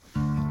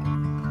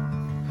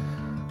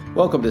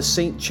Welcome to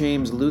St.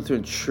 James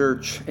Lutheran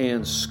Church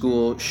and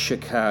School,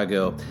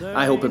 Chicago.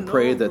 I hope and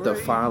pray that the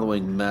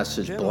following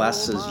message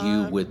blesses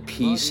you with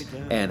peace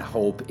and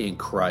hope in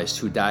Christ,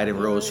 who died and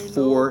rose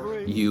for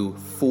you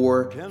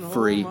for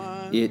free.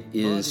 It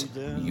is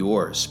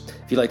yours.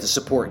 If you'd like to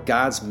support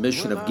God's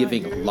mission of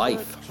giving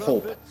life,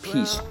 hope,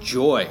 peace,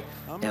 joy,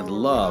 and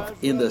love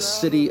in the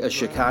city of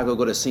Chicago,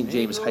 go to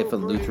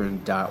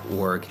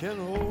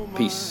stjames-lutheran.org.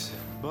 Peace.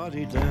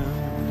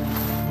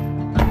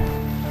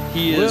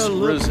 He is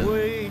risen.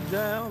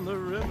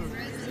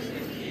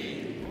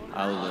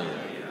 Hallelujah.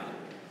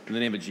 In the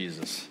name of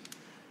Jesus.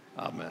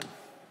 Amen.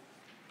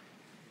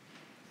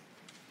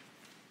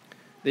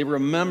 They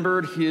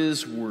remembered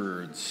his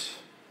words.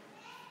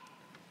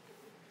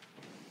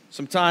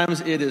 Sometimes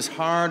it is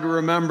hard to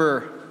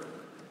remember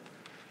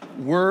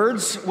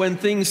words when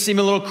things seem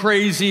a little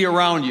crazy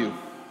around you.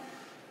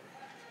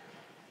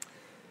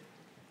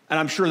 And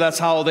I'm sure that's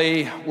how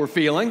they were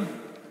feeling.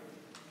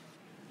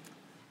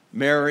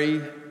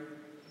 Mary,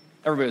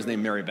 everybody was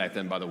named Mary back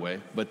then, by the way,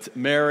 but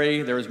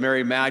Mary, there was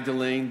Mary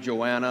Magdalene,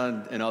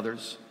 Joanna, and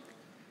others.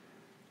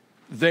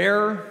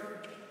 There,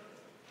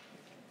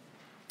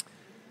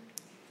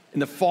 in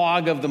the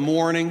fog of the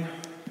morning,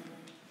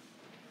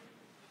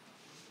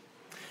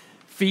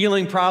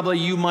 feeling probably,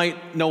 you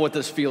might know what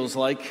this feels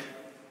like,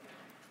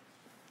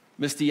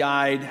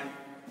 misty-eyed,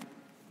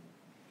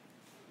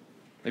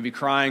 maybe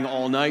crying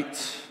all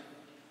night.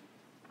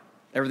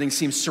 Everything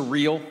seems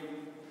surreal.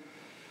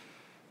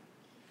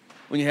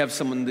 When you have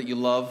someone that you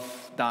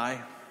love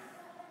die,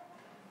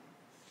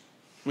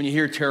 when you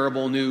hear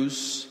terrible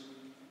news,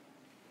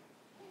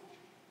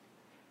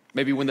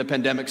 maybe when the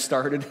pandemic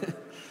started,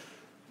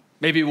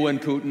 maybe when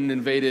Putin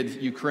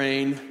invaded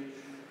Ukraine,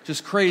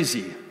 just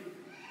crazy.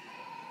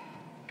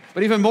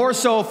 But even more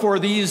so for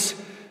these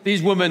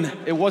women,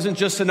 it wasn't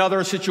just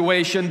another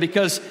situation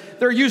because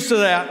they're used to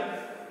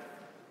that.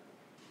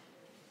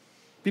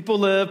 People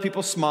live,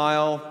 people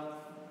smile,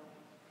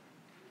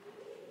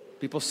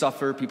 people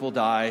suffer, people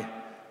die.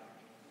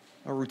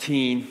 A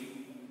routine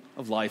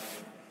of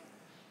life.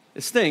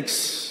 It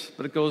stinks,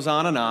 but it goes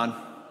on,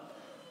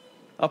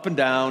 up and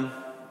down.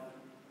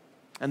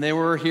 And they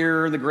were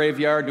here in the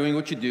graveyard doing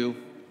what you do,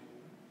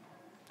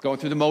 going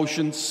through the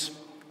motions.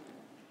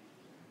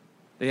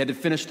 They had to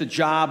finish the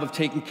job of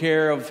taking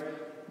care of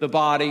the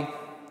body.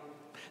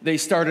 They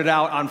started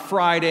out on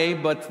Friday,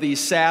 but the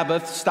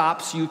Sabbath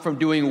stops you from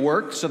doing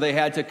work, so they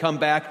had to come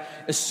back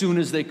as soon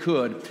as they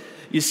could.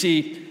 You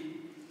see,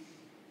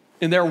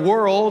 in their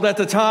world at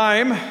the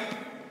time,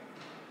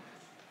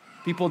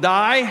 people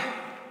die.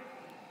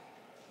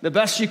 The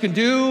best you can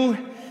do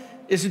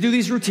is to do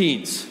these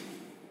routines.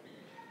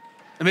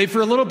 I mean, for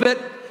a little bit,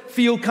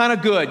 feel kind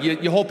of good.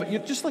 You hope,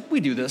 just like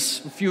we do this,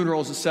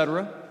 funerals,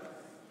 etc.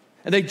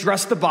 And they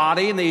dressed the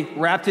body and they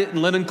wrapped it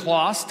in linen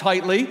cloths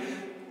tightly.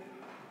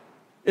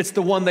 It's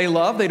the one they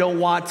love. They don't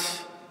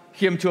want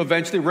him to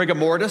eventually rigor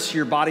mortis.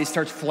 Your body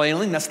starts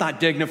flailing. That's not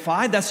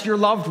dignified. That's your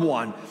loved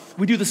one.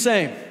 We do the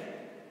same.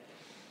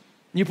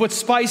 You put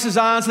spices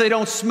on so they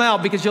don't smell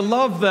because you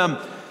love them.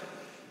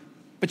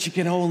 But you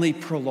can only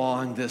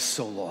prolong this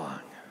so long.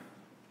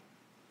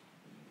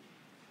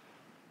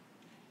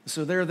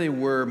 So there they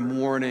were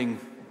mourning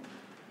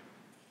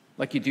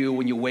like you do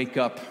when you wake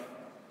up.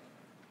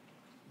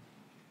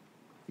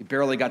 You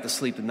barely got to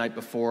sleep the night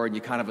before and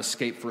you kind of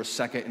escape for a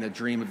second in a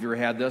dream. Have you ever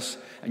had this?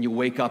 And you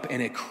wake up and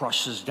it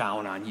crushes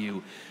down on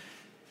you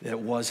that it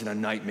wasn't a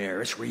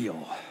nightmare. It's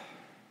real.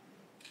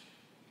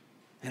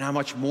 And how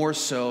much more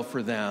so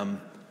for them,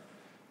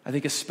 I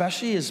think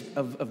especially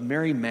of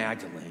Mary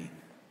Magdalene.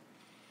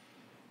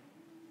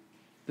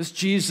 This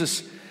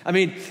Jesus, I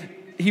mean,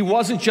 he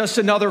wasn't just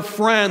another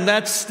friend,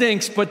 that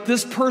stinks, but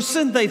this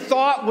person they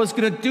thought was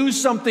going to do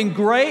something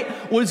great,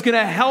 was going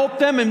to help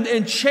them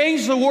and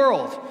change the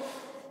world,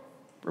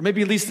 or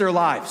maybe at least their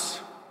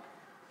lives.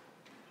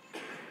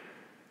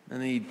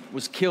 And he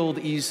was killed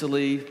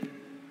easily,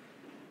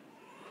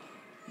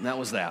 and that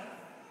was that.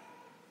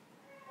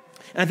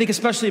 And I think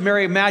especially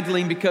Mary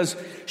Magdalene, because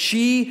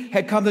she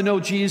had come to know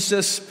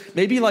Jesus,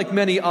 maybe like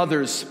many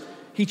others,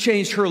 he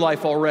changed her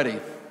life already.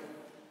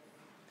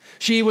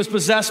 She was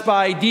possessed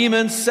by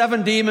demons,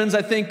 7 demons.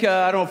 I think,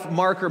 I don't know if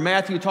Mark or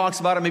Matthew talks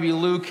about it, maybe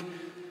Luke.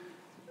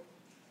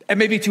 And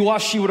maybe to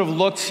us, she would have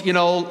looked,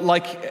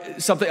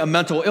 like something, a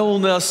mental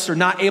illness or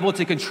not able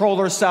to control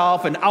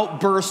herself and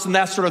outbursts and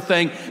that sort of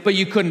thing. But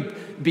you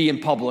couldn't be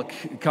in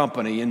public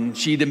company, and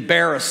she'd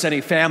embarrass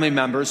any family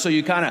members, so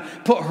you kind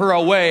of put her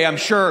away. I'm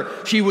sure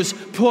she was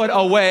put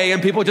away,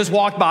 and people just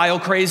walked by, oh,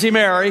 crazy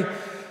Mary,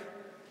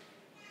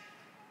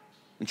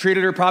 and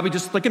treated her probably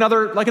just like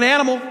an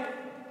animal.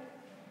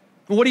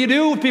 And what do you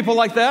do with people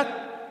like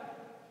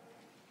that?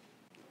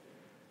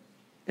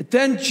 And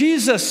then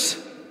Jesus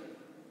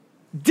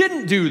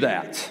didn't do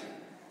that.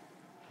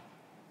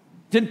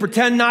 Didn't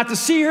pretend not to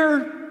see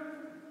her,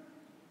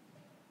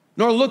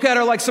 nor look at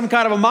her like some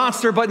kind of a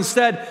monster, but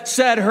instead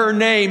said her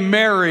name,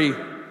 Mary,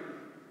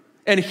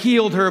 and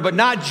healed her, but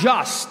not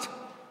just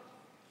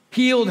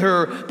healed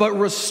her, but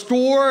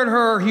restored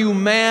her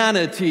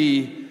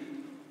humanity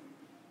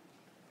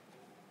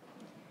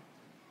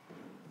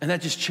And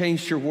that just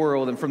changed her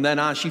world. And from then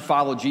on, she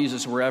followed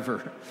Jesus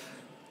wherever.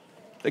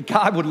 That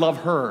God would love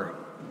her.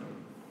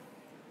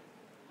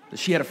 That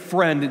she had a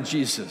friend in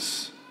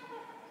Jesus.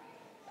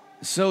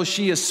 So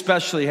she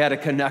especially had a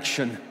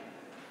connection.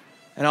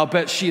 And I'll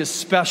bet she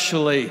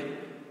especially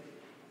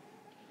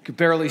could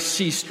barely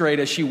see straight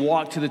as she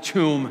walked to the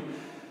tomb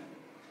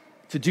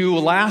to do a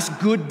last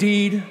good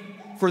deed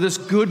for this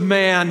good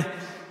man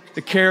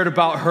that cared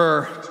about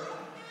her.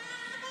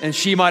 And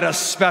she might have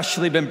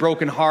especially been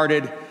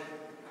brokenhearted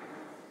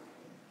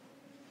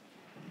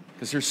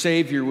because her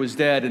Savior was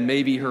dead, and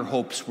maybe her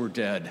hopes were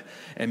dead.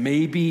 And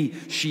maybe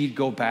she'd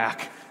go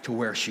back to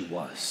where she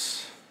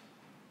was.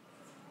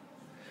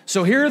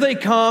 So here they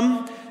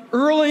come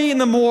early in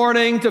the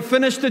morning to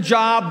finish the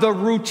job, the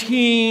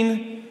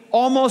routine,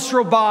 almost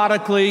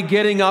robotically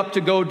getting up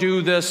to go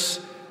do this.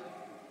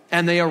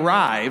 And they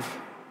arrive,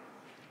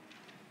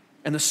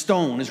 and the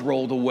stone is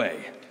rolled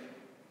away.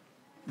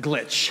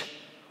 Glitch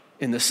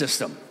in the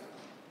system.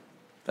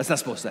 That's not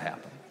supposed to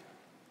happen.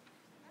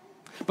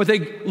 But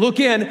they look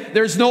in,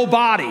 there's no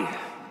body.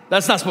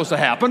 That's not supposed to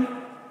happen.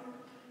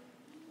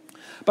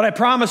 But I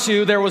promise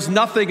you, there was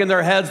nothing in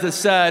their heads that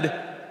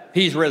said,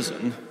 he's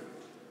risen.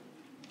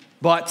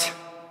 But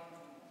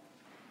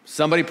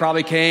somebody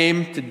probably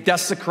came to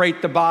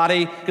desecrate the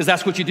body, because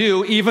that's what you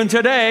do. Even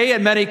today,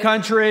 in many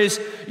countries,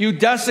 you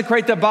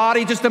desecrate the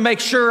body just to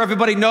make sure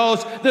everybody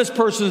knows this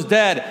person's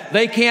dead.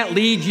 They can't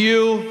lead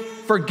you.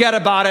 Forget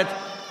about it.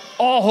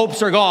 All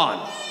hopes are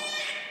gone.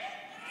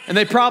 And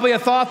they probably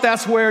have thought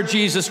that's where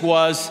Jesus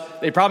was.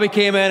 They probably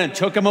came in and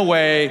took him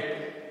away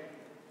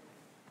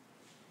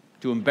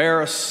to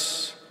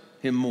embarrass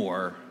him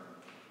more.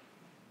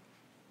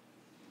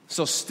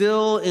 So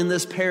still in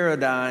this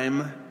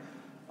paradigm,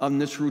 on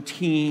this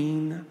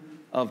routine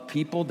of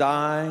people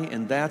die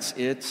and that's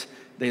it,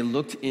 they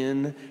looked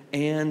in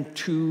and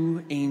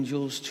two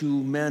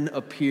men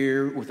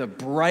appear with a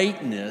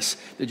brightness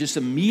that just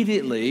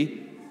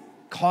immediately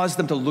caused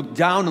them to look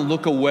down and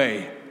look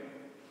away.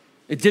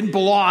 It didn't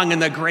belong in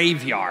the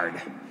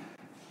graveyard.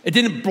 It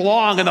didn't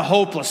belong in the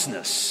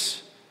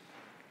hopelessness.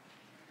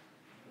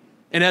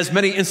 And as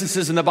many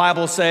instances in the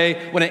Bible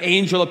say, when an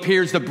angel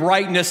appears, the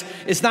brightness,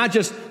 it's not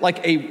just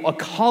like a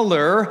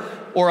color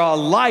or a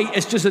light,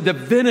 it's just a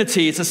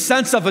divinity. It's a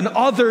sense of an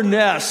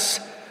otherness,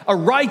 a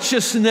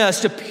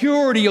righteousness, a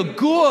purity, a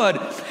good.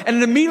 And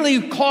it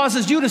immediately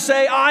causes you to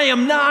say, I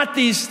am not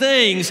these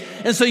things.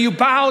 And so you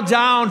bow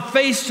down,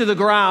 face to the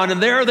ground,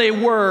 and there they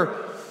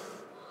were.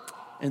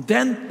 And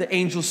then the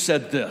angel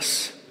said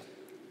this,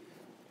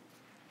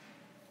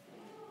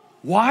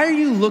 why are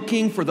you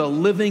looking for the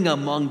living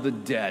among the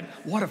dead?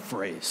 What a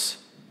phrase.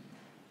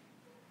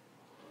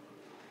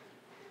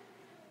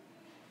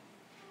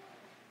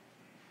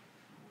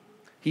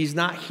 He's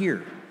not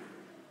here,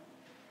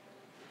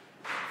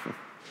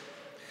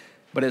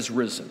 but has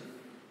risen.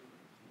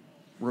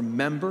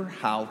 Remember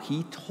how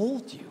he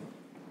told you.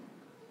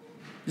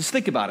 Just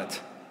think about it.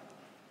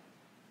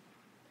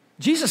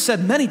 Jesus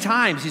said many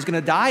times he's going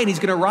to die and he's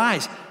going to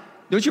rise.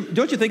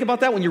 Don't you think about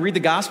that when you read the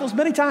Gospels?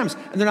 Many times,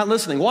 and they're not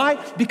listening. Why?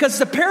 Because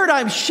it's a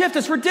paradigm shift.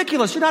 It's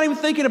ridiculous. You're not even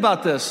thinking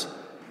about this.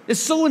 It's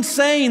so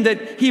insane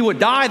that he would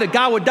die, that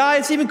God would die.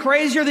 It's even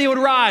crazier that he would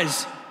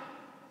rise.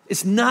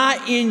 It's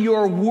not in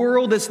your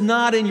world. It's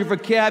not in your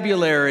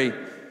vocabulary.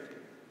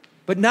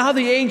 But now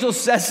the angel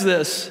says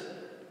this.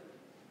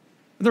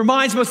 Their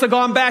minds must have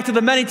gone back to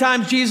the many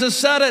times Jesus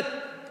said it.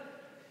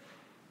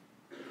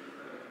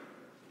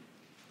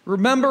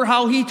 Remember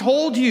how he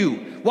told you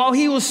while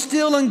he was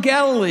still in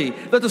Galilee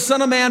that the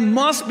Son of Man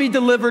must be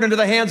delivered into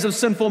the hands of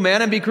sinful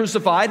men and be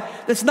crucified.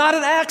 That's not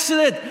an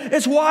accident.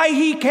 It's why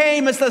he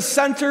came. It's the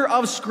center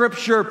of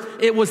Scripture.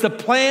 It was the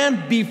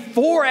plan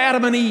before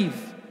Adam and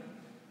Eve.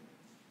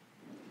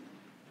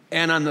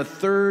 And on the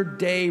third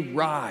day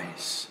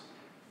rise.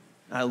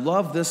 I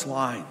love this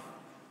line.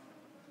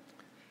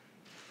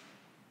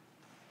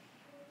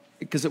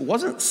 Because it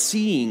wasn't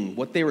seeing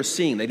what they were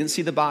seeing. They didn't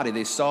see the body.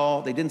 They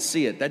didn't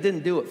see it. That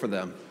didn't do it for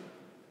them.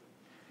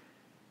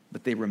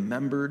 But they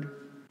remembered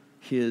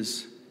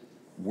his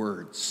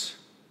words.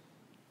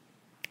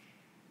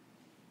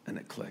 And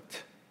it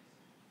clicked.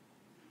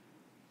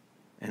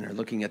 And they're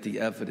looking at the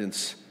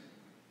evidence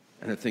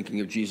and they're thinking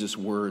of Jesus'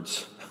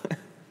 words.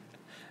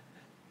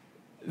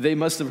 They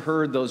must have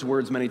heard those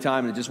words many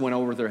times and it just went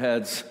over their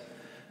heads.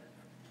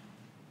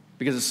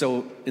 Because it's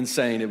so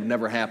insane, it would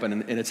never happen,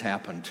 and it's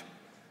happened.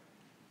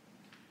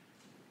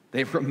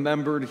 They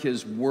remembered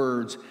his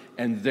words,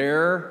 and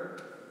there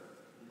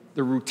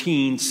the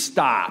routine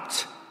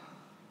stopped.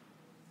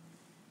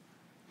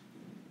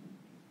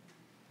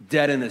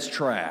 Dead in its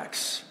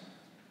tracks.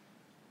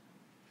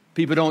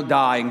 People don't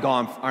die and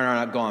are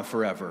not gone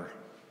forever.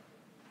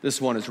 This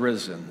one is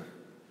risen.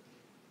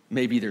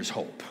 Maybe there's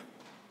hope.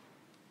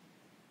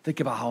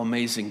 Think about how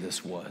amazing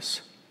this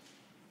was.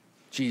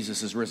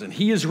 Jesus is risen.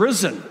 He is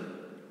risen.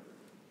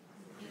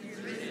 He is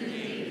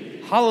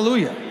risen.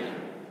 Hallelujah.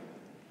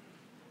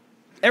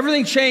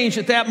 Everything changed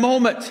at that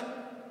moment.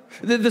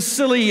 The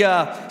silly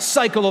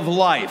cycle of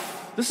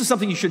life. This is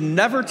something you should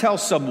never tell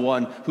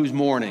someone who's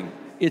mourning.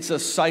 It's a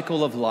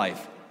cycle of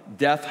life.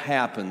 Death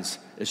happens.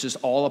 It's just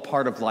all a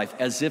part of life,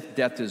 as if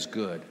death is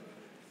good.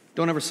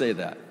 Don't ever say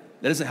that.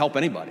 That doesn't help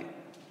anybody.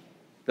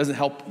 It doesn't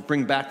help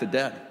bring back the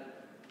dead.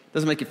 It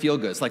doesn't make you feel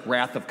good. It's like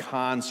Wrath of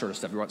Khan sort of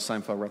stuff. You watch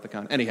Seinfeld, Wrath of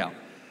Khan? Anyhow,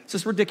 it's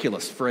just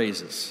ridiculous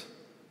phrases.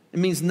 It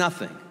means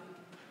nothing.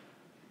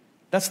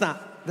 That's not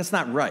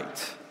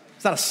right.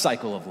 It's not a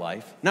cycle of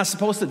life. Not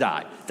supposed to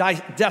die.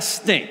 Death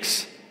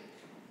stinks.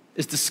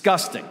 It's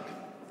disgusting.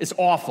 It's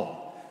awful.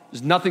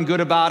 There's nothing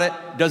good about it.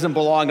 It doesn't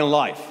belong in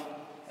life.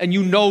 And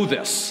you know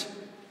this.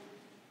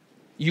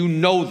 You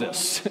know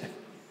this.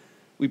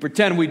 We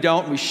pretend we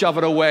don't. We shove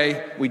it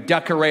away. We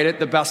decorate it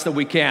the best that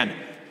we can.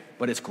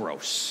 But it's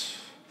gross.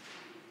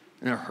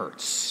 And it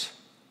hurts.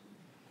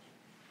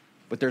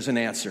 But there's an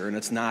answer, and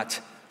it's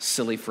not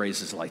silly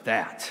phrases like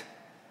that.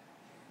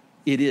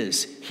 It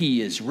is,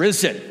 He is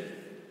risen.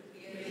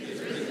 He is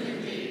risen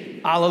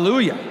indeed.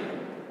 Hallelujah.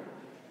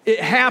 It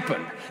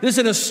happened. This is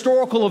an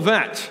historical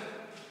event.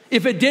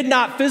 If it did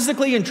not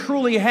physically and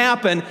truly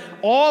happen,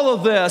 all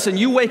of this and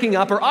you waking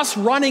up or us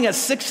running at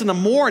 6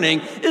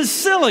 a.m. is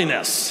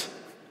silliness.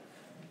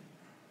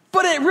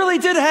 But it really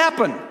did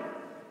happen.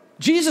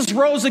 Jesus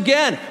rose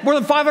again. More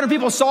than 500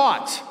 people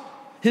saw it.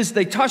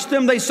 They touched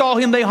him, they saw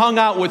him, they hung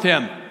out with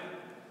him.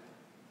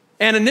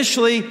 And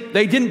initially,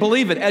 they didn't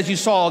believe it, as you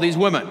saw these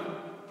women,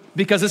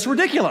 because it's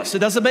ridiculous. It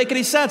doesn't make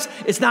any sense.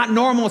 It's not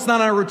normal. It's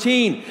not on a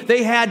routine.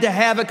 They had to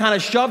have it kind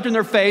of shoved in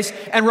their face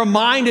and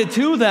reminded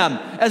to them,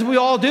 as we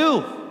all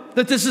do,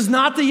 that this is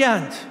not the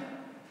end.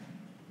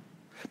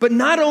 But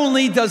not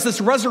only does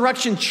this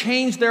resurrection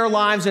change their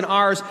lives and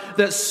ours,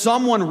 that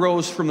someone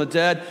rose from the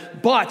dead,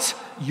 but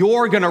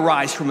you're going to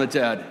rise from the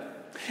dead.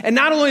 And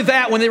not only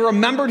that, when they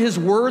remembered his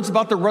words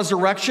about the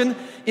resurrection,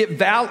 it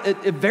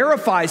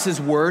verifies his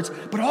words,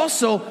 but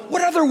also,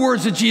 what other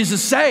words did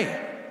Jesus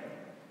say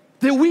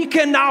that we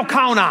can now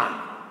count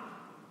on?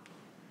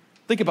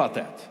 Think about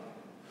that.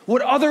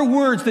 What other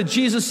words did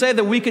Jesus say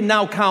that we can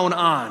now count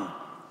on?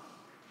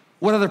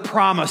 What other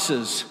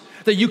promises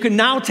that you can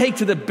now take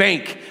to the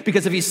bank?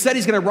 Because if he said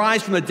he's going to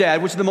rise from the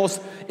dead, which is the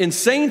most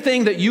insane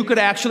thing that you could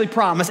actually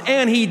promise,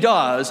 and he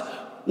does,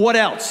 what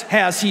else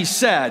has he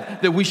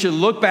said that we should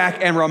look back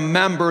and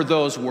remember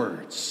those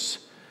words?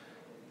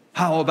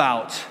 How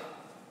about,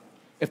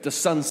 if the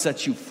Son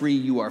sets you free,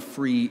 you are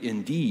free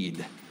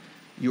indeed.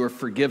 You are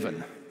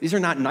forgiven. These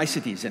are not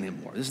niceties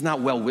anymore. This is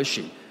not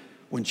well-wishing.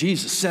 When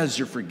Jesus says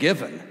you're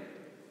forgiven,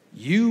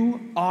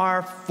 you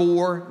are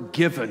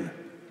forgiven,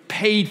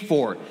 paid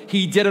for.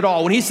 He did it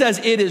all. When he says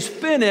it is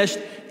finished,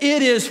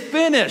 it is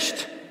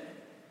finished.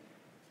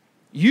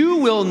 You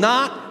will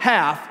not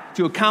have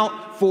to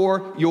account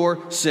for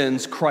your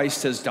sins.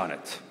 Christ has done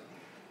it.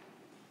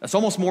 That's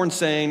almost more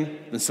insane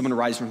than someone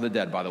rising from the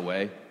dead, by the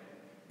way.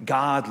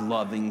 God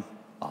loving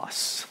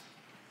us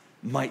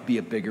might be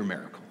a bigger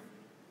miracle.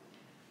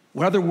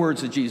 What other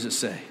words did Jesus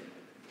say?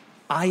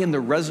 I am the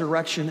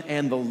resurrection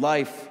and the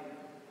life.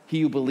 He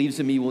who believes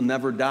in me will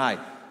never die.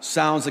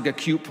 Sounds like a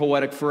cute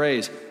poetic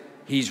phrase.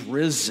 He's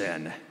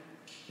risen.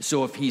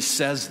 So if he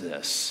says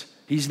this,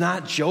 he's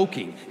not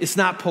joking. It's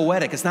not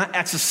poetic. It's not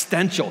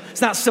existential.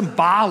 It's not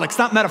symbolic. It's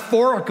not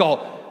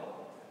metaphorical.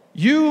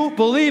 You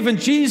believe in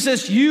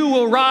Jesus, you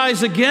will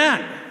rise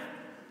again.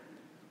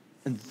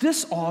 And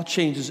this all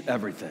changes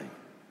everything,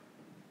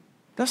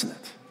 doesn't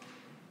it?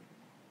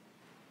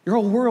 Your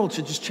whole world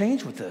should just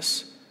change with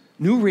this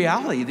new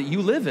reality that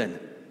you live in.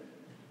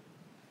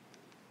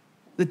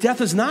 That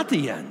death is not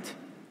the end.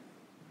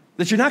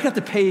 That you're not going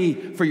to have to pay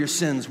for your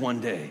sins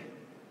one day.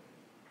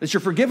 That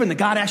you're forgiven, that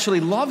God actually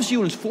loves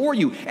you and is for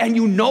you, and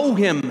you know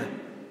him.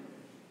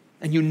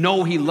 And you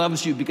know he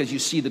loves you because you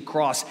see the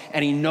cross,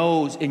 and he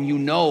knows, and you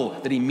know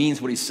that he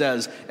means what he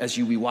says as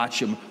we watch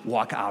him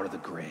walk out of the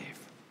grave.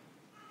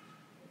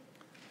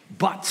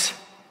 But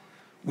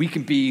we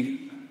can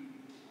be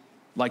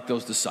like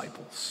those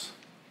disciples.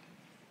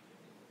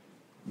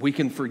 We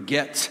can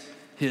forget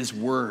his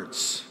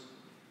words.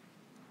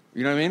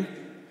 You know what I mean?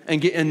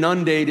 And get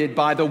inundated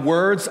by the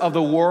words of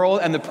the world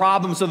and the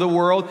problems of the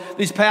world.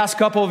 These past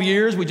couple of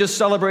years, we just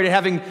celebrated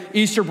having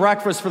Easter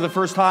breakfast for the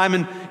first time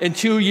in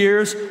 2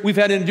 years. We've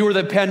had to endure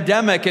the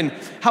pandemic, and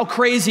how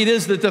crazy it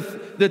is that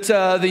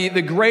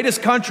the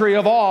greatest country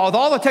of all, with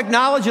all the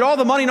technology and all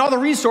the money and all the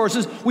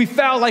resources, we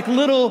fell like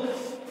little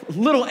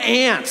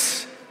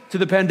ants to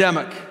the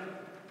pandemic.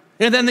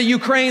 And then the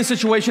Ukraine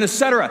situation,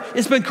 etc.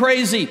 It's been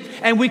crazy.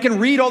 And we can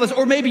read all this,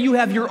 or maybe you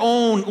have your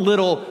own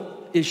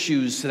little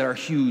issues that are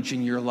huge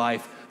in your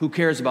life. Who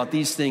cares about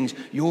these things?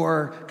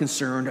 You're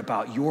concerned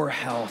about your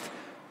health.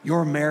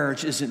 Your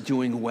marriage isn't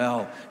doing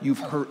well. You've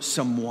hurt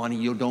someone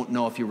and you don't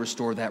know if you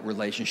restore that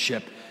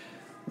relationship.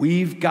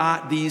 We've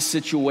got these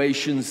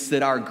situations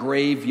that are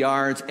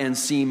graveyards and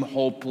seem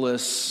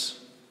hopeless.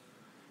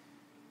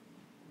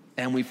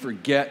 And we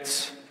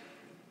forget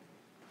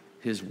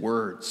his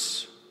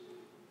words.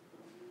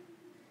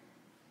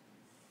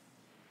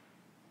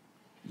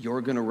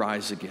 You're going to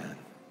rise again.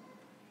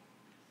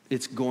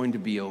 It's going to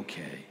be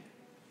okay.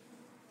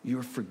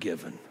 You're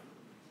forgiven.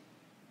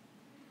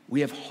 We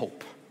have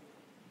hope.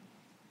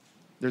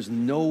 There's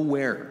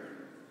nowhere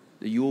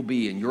that you will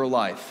be in your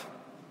life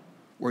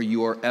where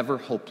you are ever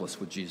hopeless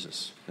with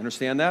Jesus.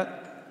 Understand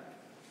that?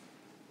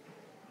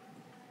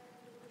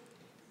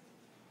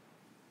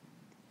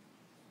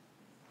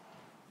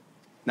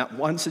 Not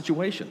one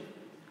situation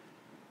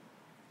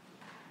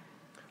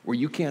where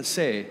you can't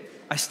say,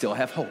 I still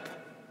have hope.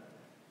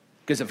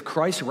 Because if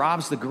Christ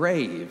robs the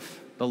grave,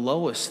 the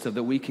lowest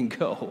that we can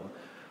go,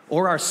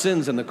 or our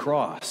sins on the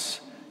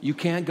cross, you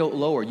can't go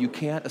lower. You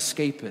can't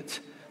escape it.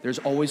 There's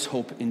always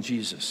hope in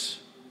Jesus.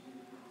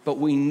 But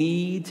we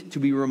need to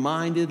be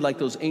reminded, like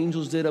those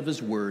angels did, of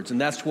his words. And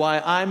that's why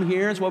I'm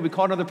here. It's why we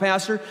call another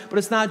pastor. But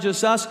it's not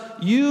just us.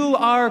 You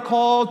are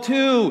called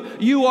too.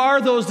 You are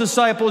those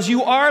disciples.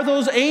 You are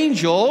those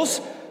angels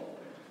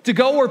to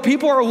go where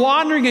people are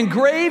wandering in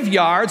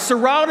graveyards,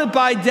 surrounded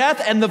by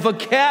death and the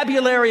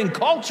vocabulary and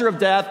culture of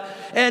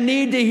death, and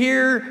need to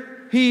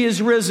hear, he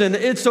is risen.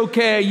 It's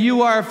okay.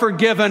 You are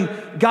forgiven.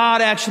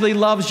 God actually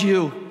loves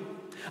you.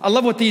 I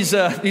love what these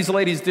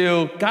ladies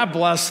do. God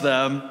bless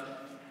them.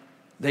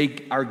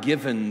 They are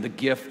given the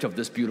gift of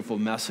this beautiful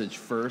message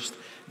first.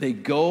 They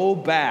go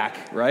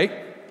back, right?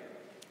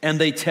 And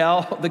they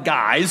tell the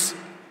guys,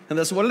 and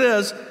that's what it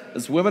is.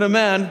 It's women and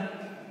men.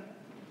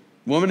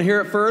 Women hear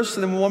it first,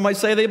 and then one might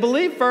say they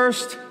believe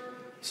first.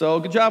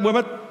 So good job,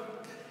 women.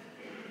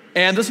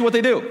 And this is what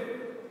they do.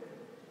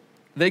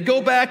 They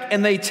go back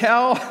and they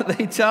tell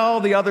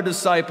the other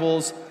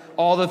disciples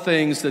all the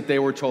things that they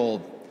were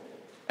told.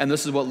 And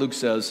this is what Luke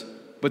says.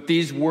 But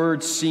these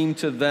words seemed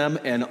to them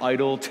an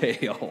idle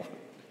tale,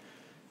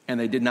 and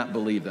they did not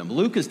believe them.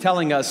 Luke is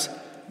telling us,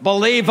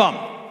 believe them.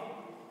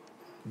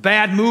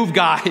 Bad move,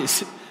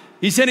 guys.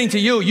 He's hitting to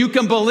you. You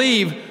can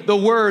believe the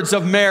words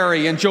of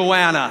Mary and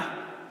Joanna.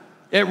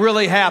 It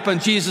really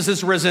happened. Jesus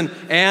is risen,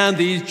 and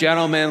these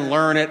gentlemen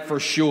learn it for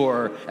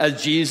sure,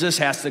 as Jesus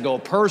has to go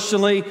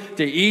personally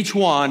to each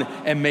one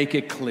and make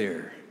it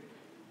clear.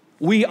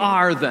 We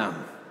are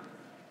them.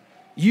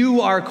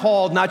 You are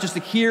called not just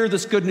to hear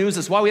this good news.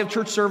 That's why we have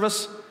church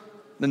service.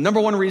 The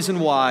number one reason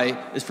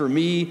why is for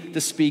me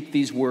to speak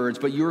these words,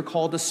 but you are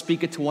called to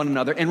speak it to one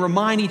another and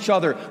remind each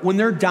other when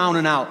they're down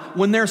and out,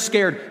 when they're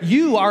scared.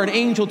 You are an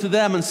angel to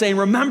them and saying,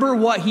 remember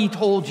what he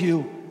told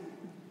you.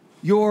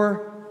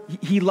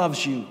 He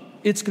loves you.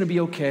 It's going to be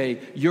okay.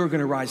 You're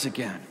going to rise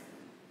again.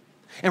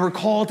 And we're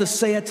called to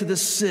say it to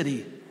this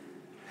city.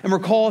 And we're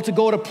called to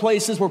go to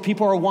places where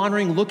people are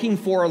wandering, looking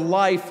for a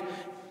life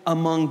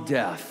among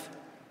death.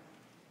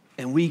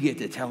 And we get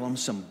to tell them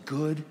some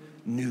good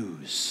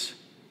news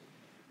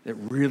that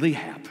really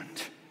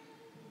happened.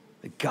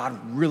 That God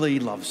really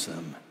loves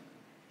them.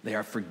 They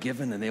are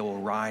forgiven and they will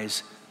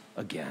rise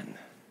again.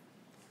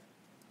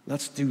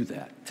 Let's do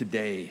that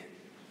today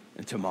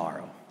and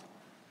tomorrow.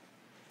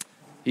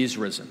 He's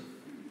risen.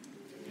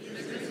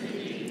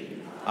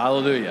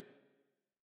 Hallelujah.